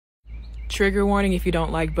trigger warning if you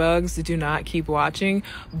don't like bugs, do not keep watching.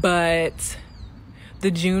 But the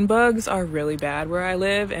June bugs are really bad where I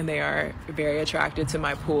live, and they are very attracted to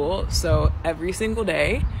my pool. So every single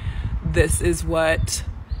day, this is what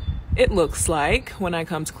it looks like when I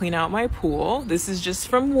come to clean out my pool. This is just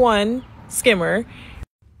from one skimmer.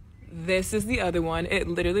 This is the other one. It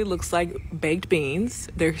literally looks like baked beans.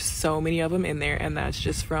 There's so many of them in there, and that's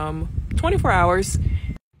just from 24 hours.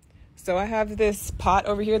 So I have this pot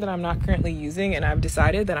over here that I'm not currently using, and I've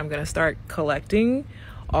decided that I'm gonna start collecting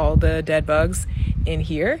all the dead bugs in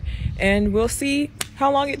here, and we'll see how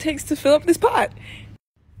long it takes to fill up this pot.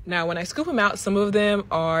 Now, when I scoop them out, some of them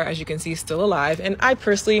are, as you can see, still alive. And I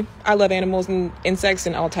love animals and insects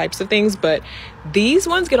and all types of things, but these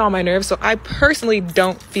ones get on my nerves, so I personally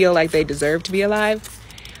don't feel like they deserve to be alive.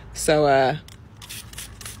 So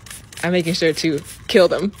I'm making sure to kill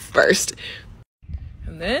them first.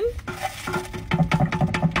 And then,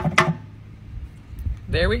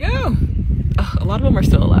 there we go. Ugh, a lot of them are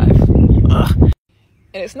still alive. Ugh.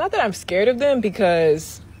 And it's not that I'm scared of them,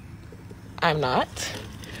 because I'm not.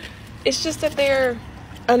 It's just that they're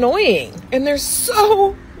annoying, and there's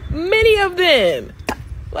so many of them.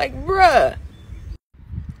 Like, bruh.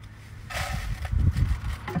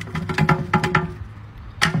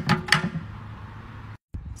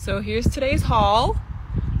 So here's today's haul.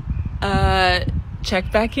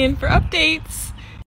 Check back in for updates.